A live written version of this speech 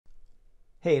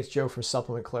Hey, it's Joe from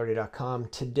SupplementClarity.com.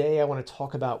 Today I want to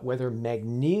talk about whether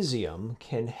magnesium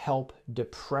can help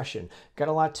depression. Got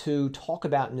a lot to talk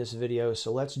about in this video,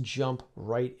 so let's jump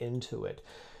right into it.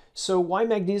 So why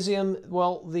magnesium?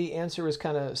 Well, the answer is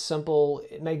kind of simple.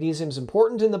 Magnesium is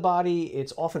important in the body.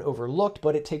 It's often overlooked,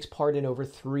 but it takes part in over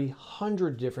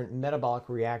 300 different metabolic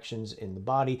reactions in the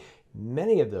body.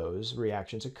 Many of those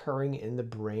reactions occurring in the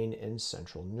brain and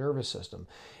central nervous system.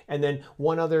 And then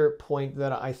one other point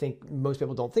that I think most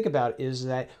people don't think about is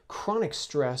that chronic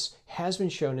stress has been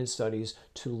shown in studies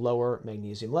to lower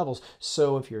magnesium levels.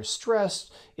 So if you're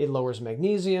stressed, it lowers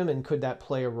magnesium, and could that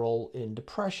play a role in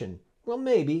depression? Well,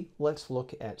 maybe. Let's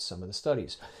look at some of the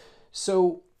studies.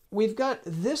 So we've got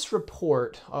this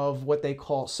report of what they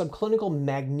call subclinical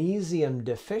magnesium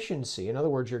deficiency. In other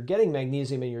words, you're getting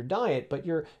magnesium in your diet, but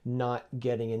you're not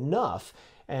getting enough.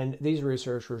 And these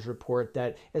researchers report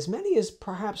that as many as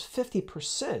perhaps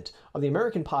 50% of the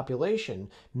American population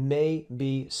may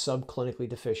be subclinically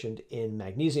deficient in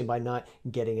magnesium by not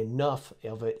getting enough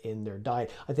of it in their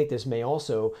diet. I think this may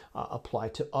also apply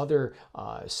to other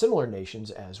similar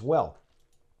nations as well.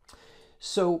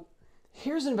 So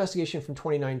here's an investigation from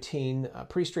 2019,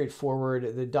 pretty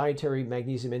straightforward, the dietary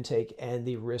magnesium intake and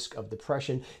the risk of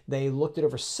depression. They looked at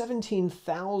over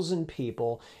 17,000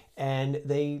 people, and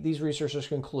these researchers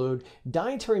conclude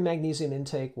dietary magnesium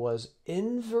intake was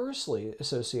inversely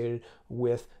associated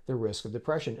with the risk of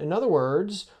depression. In other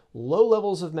words, low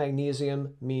levels of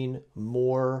magnesium mean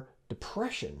more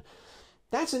depression.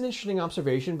 That's an interesting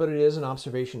observation, but it is an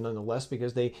observation nonetheless,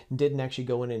 because they didn't actually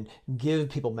go in and give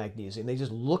people magnesium. They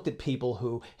just looked at people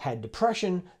who had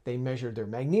depression, they measured their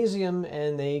magnesium,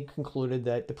 and they concluded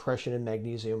that depression and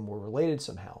magnesium were related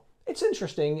somehow. It's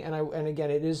interesting, and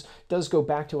again, it does go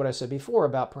back to what I said before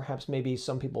about perhaps maybe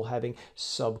some people having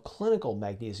subclinical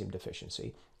magnesium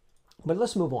deficiency. But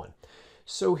let's move on.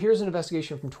 So here's an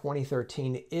investigation from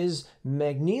 2013. Is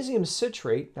magnesium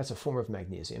citrate, that's a form of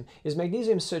magnesium, is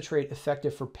magnesium citrate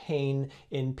effective for pain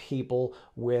in people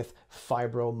with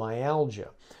fibromyalgia?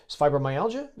 So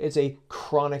fibromyalgia is a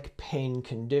chronic pain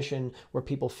condition where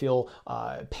people feel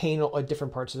pain at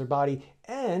different parts of their body,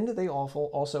 and they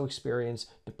also experience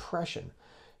depression.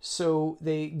 So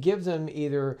they give them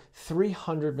either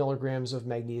 300 milligrams of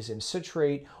magnesium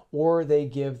citrate, or they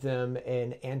give them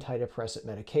an antidepressant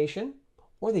medication,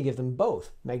 or they give them both,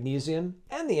 magnesium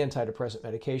and the antidepressant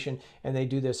medication, and they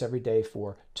do this every day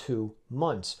for 2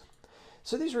 months.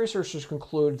 So these researchers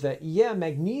conclude that, yeah,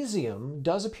 magnesium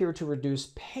does appear to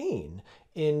reduce pain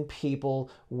in people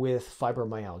with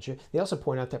fibromyalgia. They also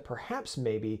point out that perhaps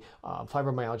maybe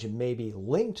fibromyalgia may be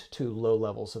linked to low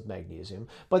levels of magnesium.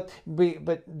 But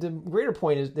the greater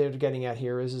point is they're getting at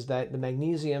here is that the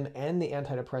magnesium and the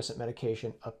antidepressant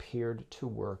medication appeared to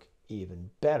work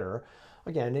even better.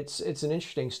 Again, it's an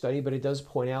interesting study, but it does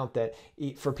point out that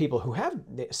for people who have,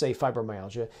 say,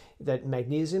 fibromyalgia, that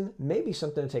magnesium may be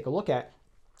something to take a look at.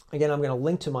 Again, I'm going to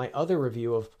link to my other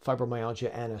review of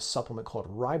fibromyalgia and a supplement called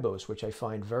Ribose, which I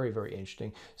find very, very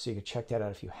interesting. So you can check that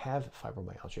out if you have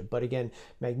fibromyalgia. But again,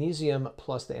 magnesium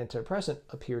plus the antidepressant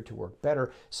appeared to work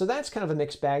better. So that's kind of a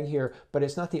mixed bag here, but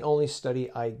it's not the only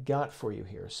study I got for you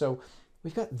here. So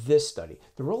we've got this study,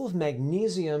 the role of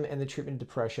magnesium and the treatment of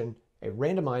depression, a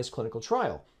randomized clinical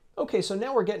trial. Okay, so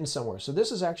now we're getting somewhere. So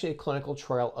this is actually a clinical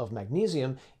trial of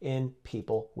magnesium in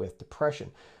people with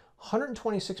depression.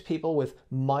 126 people with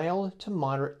mild to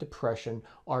moderate depression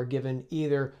are given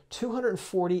either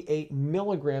 248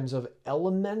 milligrams of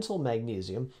elemental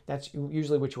magnesium, that's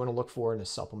usually what you want to look for in a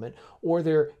supplement, or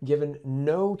they're given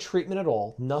no treatment at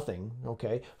all, nothing,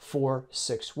 okay, for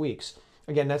 6 weeks.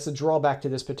 Again, that's the drawback to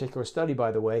this particular study,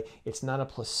 by the way. It's not a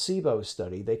placebo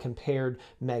study. They compared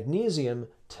magnesium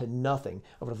to nothing.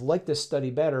 I would have liked this study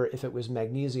better if it was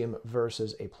magnesium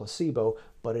versus a placebo,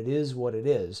 but it is what it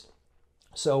is.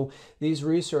 So these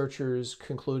researchers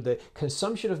conclude that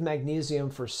consumption of magnesium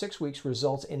for 6 weeks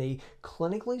results in a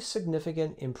clinically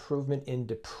significant improvement in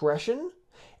depression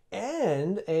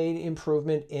and an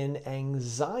improvement in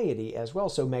anxiety as well.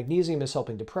 So magnesium is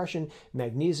helping depression,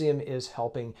 magnesium is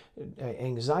helping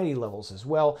anxiety levels as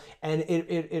well, and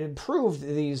it improved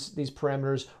these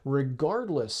parameters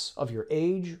regardless of your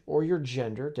age or your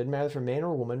gender. Didn't matter if you're a man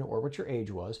or a woman or what your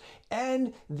age was,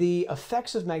 and the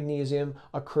effects of magnesium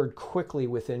occurred quickly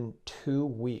within 2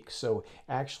 weeks. So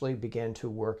actually began to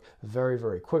work very,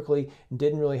 very quickly,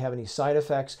 didn't really have any side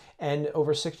effects, and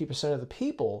over 60% of the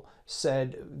people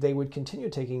said they would continue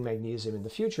taking magnesium in the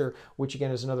future, which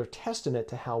again is another testament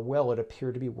to how well it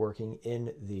appeared to be working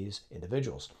in these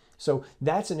individuals. So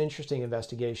that's an interesting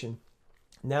investigation.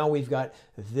 Now we've got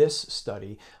this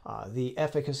study, the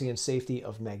efficacy and safety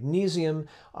of magnesium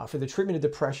for the treatment of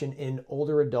depression in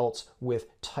older adults with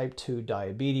type 2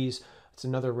 diabetes. It's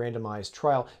another randomized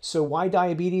trial. So why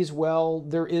diabetes? Well,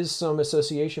 there is some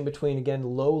association between, again,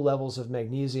 low levels of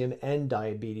magnesium and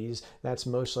diabetes. That's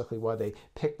most likely why they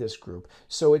picked this group.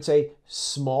 So it's a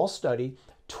small study,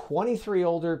 23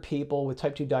 older people with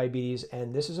type 2 diabetes,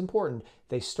 and this is important,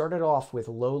 they started off with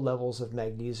low levels of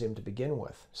magnesium to begin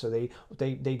with. So they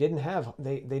didn't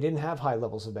have high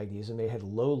levels of magnesium, they had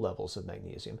low levels of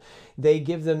magnesium. They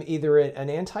give them either an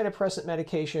antidepressant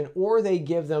medication or they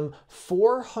give them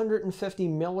 450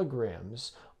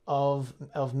 milligrams of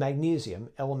magnesium,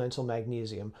 elemental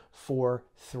magnesium, for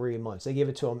 3 months. They give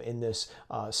it to them in this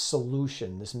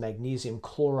solution, this magnesium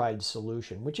chloride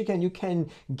solution, which again, you can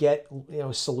get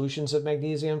solutions of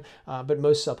magnesium, but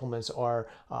most supplements are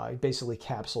basically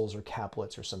capsules or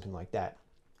caplets or something like that.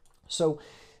 So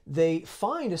they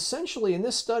find essentially in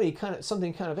this study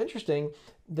something kind of interesting.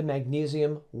 The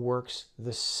magnesium works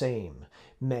the same.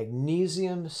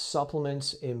 Magnesium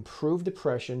supplements improve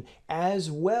depression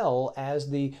as well as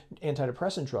the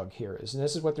antidepressant drug here is. And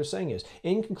this is what they're saying is,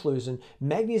 in conclusion,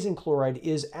 magnesium chloride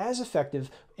is as effective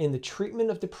in the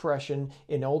treatment of depression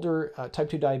in older type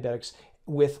 2 diabetics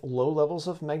with low levels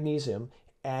of magnesium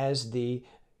as the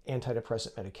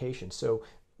antidepressant medication. So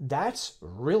that's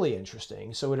really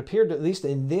interesting. So it appeared, at least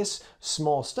in this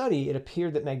small study, it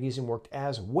appeared that magnesium worked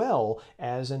as well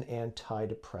as an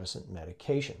antidepressant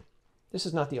medication. This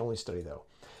is not the only study, though.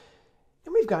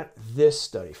 And we've got this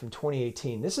study from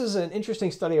 2018. This is an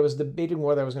interesting study. I was debating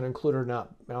whether I was going to include it or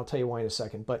not, and I'll tell you why in a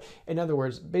second. But in other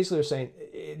words, basically they're saying,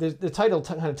 the title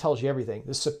kind of tells you everything.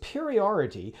 The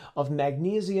superiority of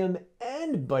magnesium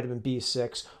and vitamin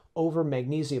B6 over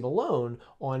magnesium alone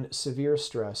on severe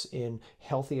stress in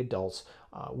healthy adults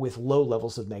with low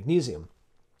levels of magnesium.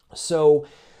 So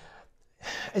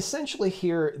essentially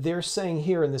here, they're saying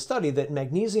here in the study that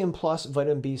magnesium plus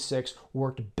vitamin B6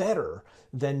 worked better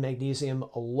than magnesium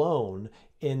alone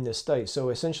in this study. So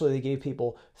essentially they gave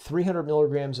people 300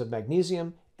 milligrams of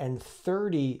magnesium and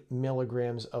 30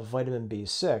 milligrams of vitamin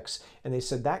B6. And they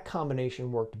said that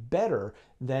combination worked better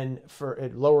than for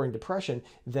lowering depression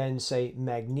than, say,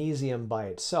 magnesium by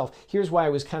itself. Here's why I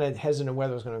was kind of hesitant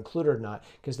whether I was going to include it or not,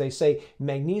 because they say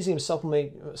magnesium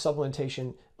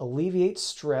supplementation alleviates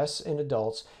stress in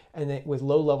adults and with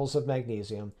low levels of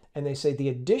magnesium. And they say the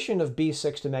addition of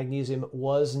B6 to magnesium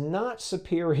was not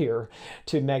superior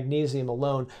to magnesium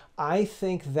alone. I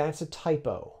think that's a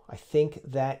typo. I think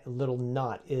that little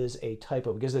knot is a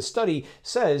typo because the study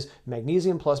says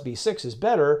magnesium plus B6 is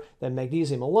better than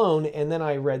magnesium alone. And then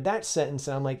I read that sentence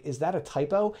and I'm like, is that a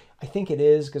typo? I think it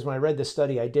is, because when I read the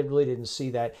study, I really didn't see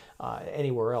that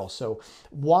anywhere else. So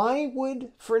why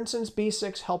would, for instance,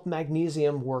 B6 help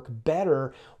magnesium work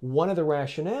better? One of the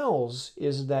rationales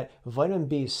is that vitamin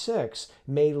B6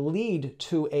 may lead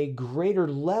to a greater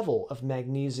level of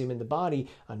magnesium in the body.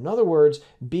 In other words,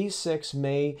 B6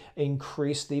 may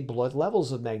increase the blood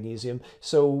levels of magnesium.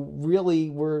 So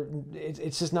really,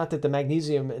 it's just not that the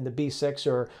magnesium and the B6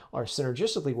 are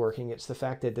synergistically working. It's the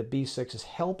fact that the B6 is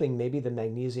helping maybe the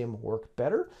magnesium work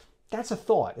better. That's a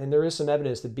thought, and there is some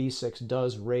evidence that B6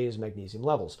 does raise magnesium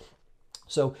levels.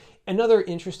 So another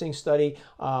interesting study,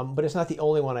 but it's not the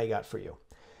only one I got for you.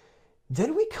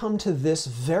 Then we come to this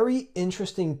very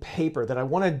interesting paper that I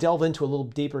want to delve into a little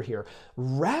deeper here.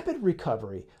 Rapid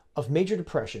recovery of major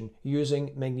depression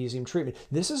using magnesium treatment.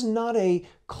 This is not a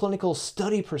clinical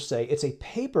study per se. It's a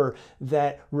paper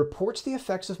that reports the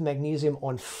effects of magnesium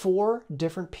on 4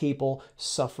 different people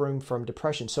suffering from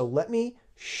depression. So let me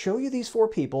show you these 4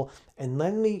 people and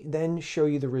let me then show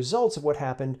you the results of what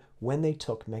happened when they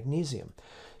took magnesium.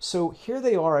 So here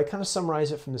they are. I kind of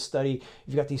summarize it from the study.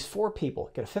 You've got these 4 people.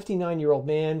 You've got a 59-year-old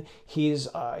man. He's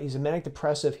a manic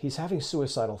depressive. He's having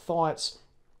suicidal thoughts.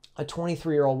 A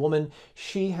 23-year-old woman,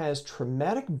 she has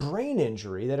traumatic brain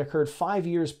injury that occurred 5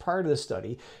 years prior to the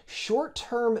study,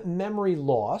 short-term memory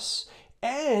loss,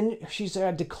 and she's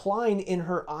had a decline in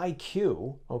her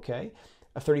IQ, okay?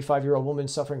 A 35-year-old woman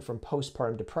suffering from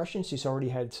postpartum depression. She's already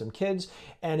had some kids.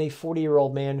 And a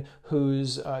 40-year-old man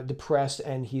who's depressed,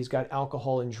 and he's got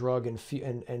alcohol and drug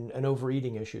and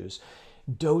overeating issues.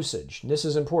 Dosage. This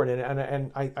is important,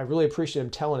 and I really appreciate him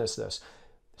telling us this.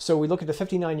 So we look at the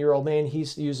 59-year-old man.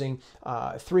 He's using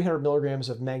 300 milligrams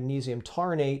of magnesium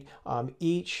taurate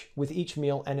with each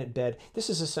meal and at bed. This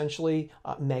is essentially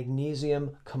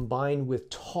magnesium combined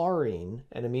with taurine,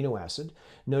 an amino acid.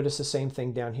 Notice the same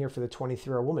thing down here for the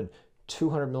 23-year-old woman.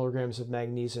 200 milligrams of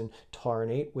magnesium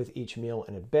taurate with each meal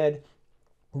and at bed.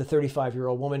 The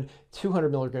 35-year-old woman, 200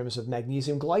 milligrams of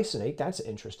magnesium glycinate, that's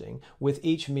interesting, with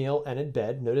each meal and in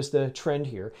bed. Notice the trend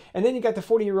here. And then you got the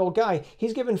 40-year-old guy,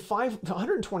 he's given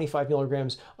 125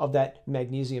 milligrams of that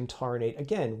magnesium taurate,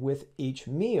 again, with each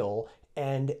meal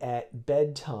and at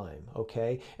bedtime,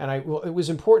 okay? And it was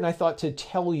important, I thought, to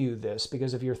tell you this,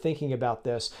 because if you're thinking about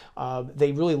this,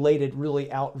 they really laid it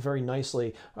really out very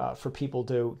nicely for people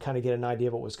to kind of get an idea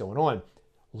of what was going on.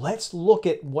 Let's look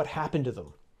at what happened to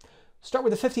them. Start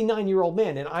with a 59-year-old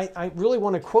man, and I really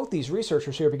want to quote these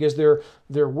researchers here because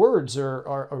their words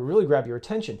are really grab your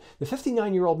attention. The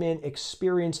 59-year-old man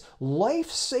experienced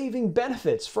life-saving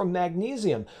benefits from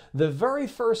magnesium. The very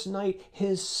first night,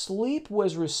 his sleep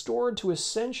was restored to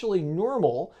essentially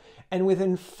normal, and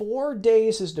within 4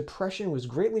 days, his depression was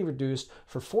greatly reduced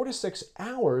for 4 to 6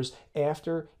 hours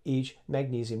after each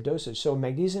magnesium dosage. So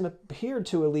magnesium appeared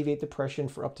to alleviate depression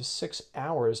for up to 6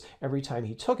 hours every time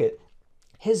he took it.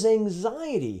 His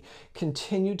anxiety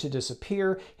continued to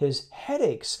disappear. His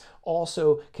headaches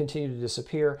also continued to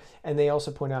disappear. And they also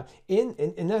point out,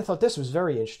 and I thought this was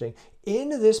very interesting, in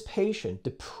this patient,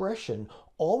 depression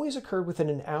always occurred within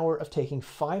an hour of taking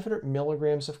 500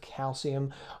 milligrams of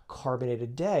calcium carbonate a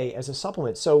day as a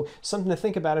supplement. So something to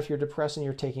think about if you're depressed and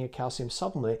you're taking a calcium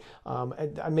supplement.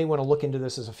 I may want to look into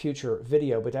this as a future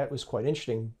video, but that was quite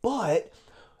interesting. But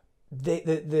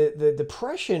the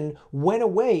depression went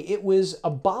away. It was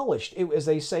abolished. As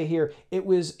they say here, it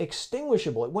was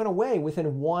extinguishable. It went away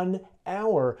within 1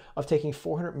 hour of taking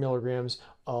 400 milligrams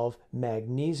of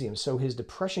magnesium. So his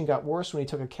depression got worse when he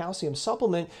took a calcium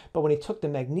supplement, but when he took the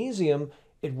magnesium,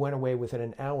 it went away within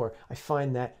an hour. I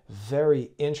find that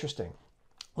very interesting.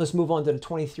 Let's move on to the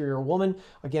 23-year-old woman.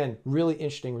 Again, really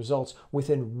interesting results.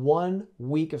 Within 1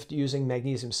 week of using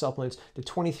magnesium supplements, the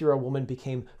 23-year-old woman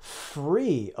became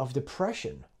free of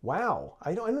depression. Wow,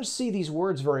 I don't see these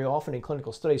words very often in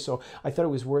clinical studies, so I thought it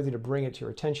was worthy to bring it to your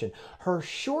attention. Her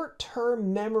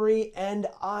short-term memory and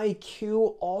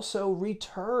IQ also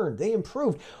returned. They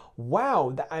improved.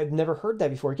 Wow, I've never heard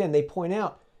that before. Again, they point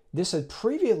out this had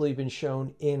previously been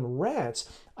shown in rats.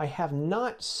 I have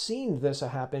not seen this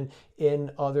happen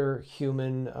in other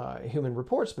human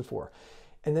reports before.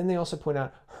 And then they also point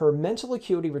out her mental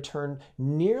acuity returned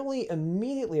nearly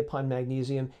immediately upon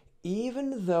magnesium,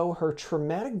 even though her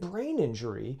traumatic brain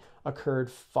injury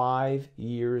occurred 5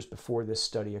 years before this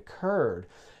study occurred.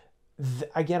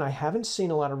 Again, I haven't seen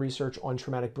a lot of research on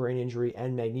traumatic brain injury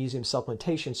and magnesium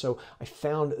supplementation, so I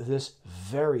found this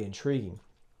very intriguing.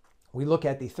 We look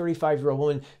at the 35-year-old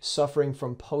woman suffering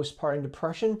from postpartum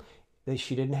depression.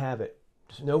 She didn't have it.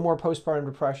 There's no more postpartum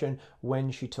depression when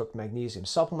she took magnesium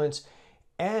supplements.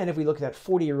 And if we look at that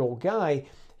 40-year-old guy,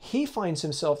 he finds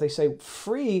himself, they say,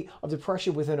 free of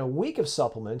depression within a week of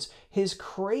supplements. His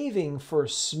craving for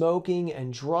smoking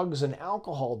and drugs and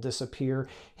alcohol disappear.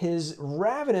 His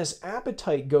ravenous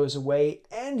appetite goes away,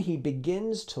 and he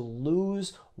begins to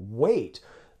lose weight.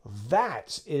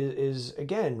 That is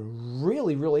again,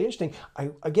 really, really interesting. I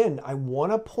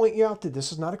want to point you out that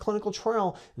this is not a clinical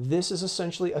trial. This is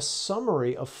essentially a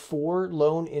summary of 4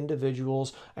 lone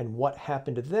individuals and what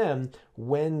happened to them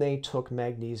when they took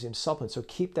magnesium supplements. So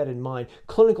keep that in mind.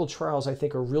 Clinical trials, I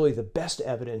think, are really the best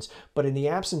evidence. But in the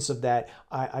absence of that,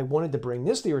 I wanted to bring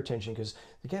this to your attention because,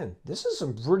 again, this is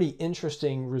some pretty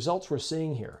interesting results we're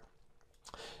seeing here.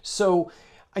 So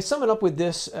I sum it up with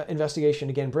this investigation,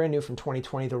 again, brand new from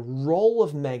 2020, the role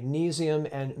of magnesium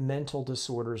and mental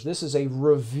disorders. This is a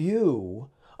review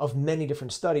of many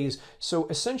different studies. So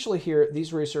essentially here,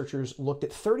 these researchers looked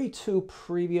at 32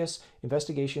 previous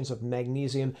investigations of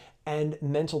magnesium and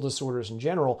mental disorders in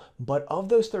general, but of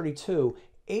those 32,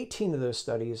 18 of those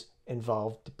studies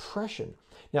involved depression.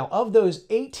 Now, of those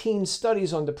 18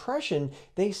 studies on depression,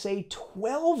 they say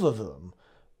 12 of them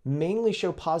mainly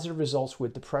show positive results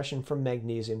with depression from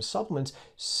magnesium supplements.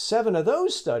 7 of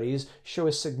those studies show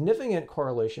a significant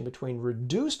correlation between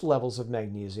reduced levels of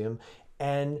magnesium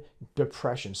and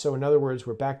depression. So in other words,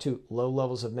 we're back to low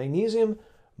levels of magnesium,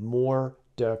 more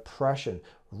depression.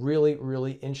 Really,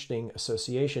 really interesting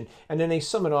association. And then they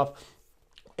sum it off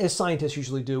as scientists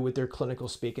usually do with their clinical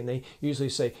speak, and they usually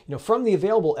say, from the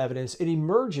available evidence, it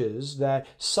emerges that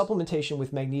supplementation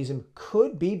with magnesium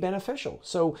could be beneficial.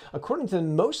 So according to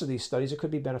most of these studies, it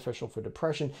could be beneficial for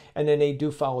depression, and then they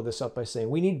do follow this up by saying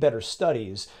we need better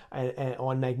studies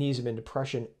on magnesium and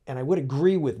depression, and I would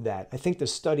agree with that. I think the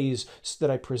studies that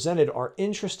I presented are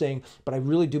interesting, but I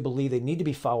really do believe they need to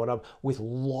be followed up with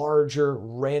larger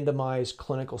randomized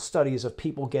clinical studies of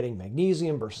people getting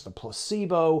magnesium versus a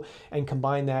placebo, and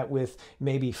combine that with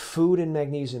maybe food and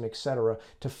magnesium, etc.,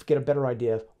 to get a better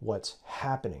idea of what's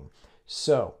happening.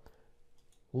 So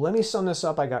Let me sum this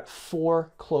up. I got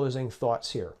 4 closing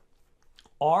thoughts here.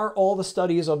 Are all the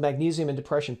studies of magnesium and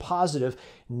depression positive?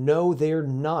 No, they're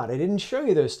not. I didn't show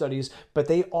you those studies, but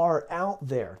they are out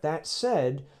there. That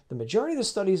said, the majority of the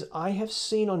studies I have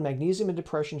seen on magnesium and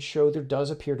depression show there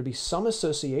does appear to be some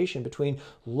association between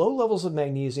low levels of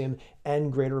magnesium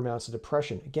and greater amounts of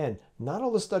depression. Again, not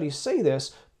all the studies say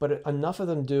this, but enough of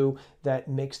them do that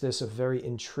makes this a very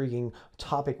intriguing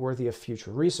topic worthy of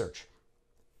future research.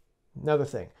 Another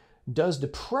thing. Does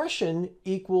depression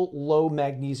equal low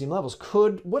magnesium levels?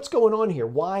 What's going on here?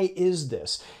 Why is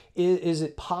this? Is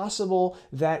it possible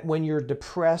that when you're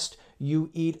depressed,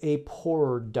 you eat a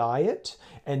poorer diet,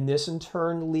 and this in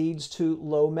turn leads to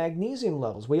low magnesium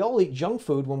levels? We all eat junk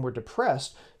food when we're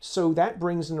depressed, so that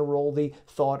brings into role the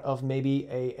thought of maybe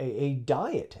a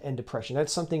diet and depression.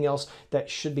 That's something else that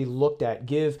should be looked at.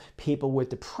 Give people with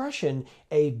depression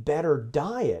a better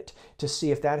diet to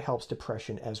see if that helps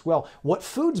depression as well. What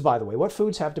foods, by the way, what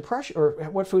foods have depression, or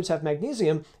what foods have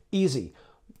magnesium? Easy.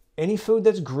 Any food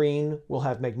that's green will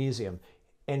have magnesium.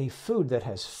 Any food that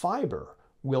has fiber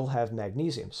will have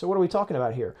magnesium. So what are we talking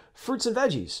about here? Fruits and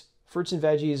veggies. Fruits and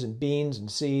veggies and beans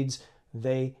and seeds,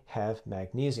 they have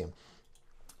magnesium.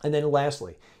 And then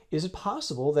lastly, is it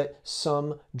possible that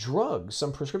some drugs,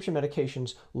 some prescription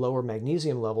medications lower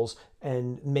magnesium levels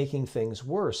and making things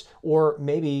worse? Or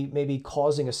maybe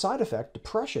causing a side effect,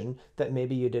 depression, that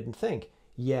maybe you didn't think?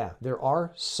 Yeah, there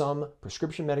are some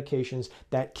prescription medications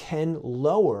that can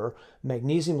lower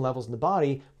magnesium levels in the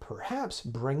body, perhaps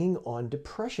bringing on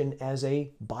depression as a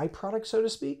byproduct, so to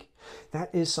speak.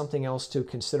 That is something else to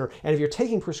consider. And if you're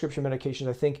taking prescription medications,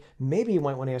 I think maybe you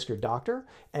might want to ask your doctor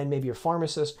and maybe your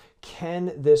pharmacist,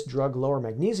 can this drug lower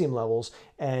magnesium levels?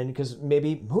 And because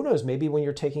maybe, who knows, maybe when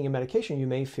you're taking a medication, you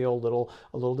may feel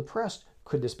a little depressed.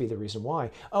 Could this be the reason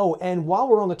why? Oh, and while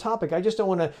we're on the topic, I just don't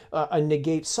want to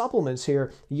negate supplements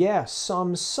here. Yeah,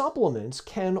 some supplements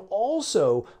can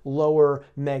also lower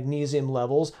magnesium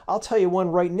levels. I'll tell you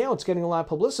one right now, it's getting a lot of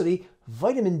publicity,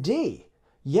 vitamin D.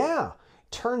 Yeah,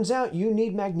 turns out you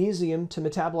need magnesium to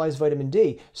metabolize vitamin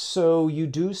D. So you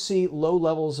do see low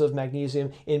levels of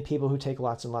magnesium in people who take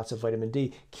lots and lots of vitamin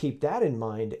D. Keep that in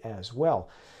mind as well.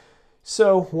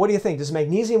 So what do you think? Does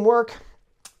magnesium work?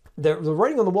 The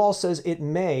writing on the wall says it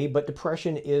may, but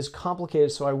depression is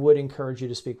complicated, so I would encourage you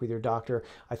to speak with your doctor.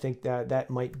 I think that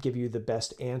might give you the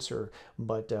best answer,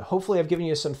 but hopefully I've given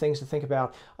you some things to think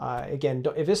about. Again,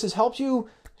 if this has helped you,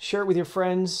 share it with your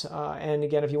friends, and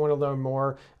again, if you want to learn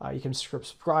more, you can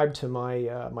subscribe to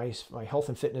my health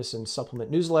and fitness and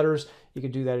supplement newsletters. You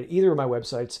can do that at either of my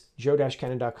websites,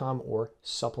 joe-cannon.com or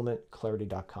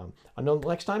supplementclarity.com. Until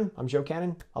next time, I'm Joe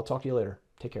Cannon. I'll talk to you later.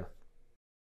 Take care.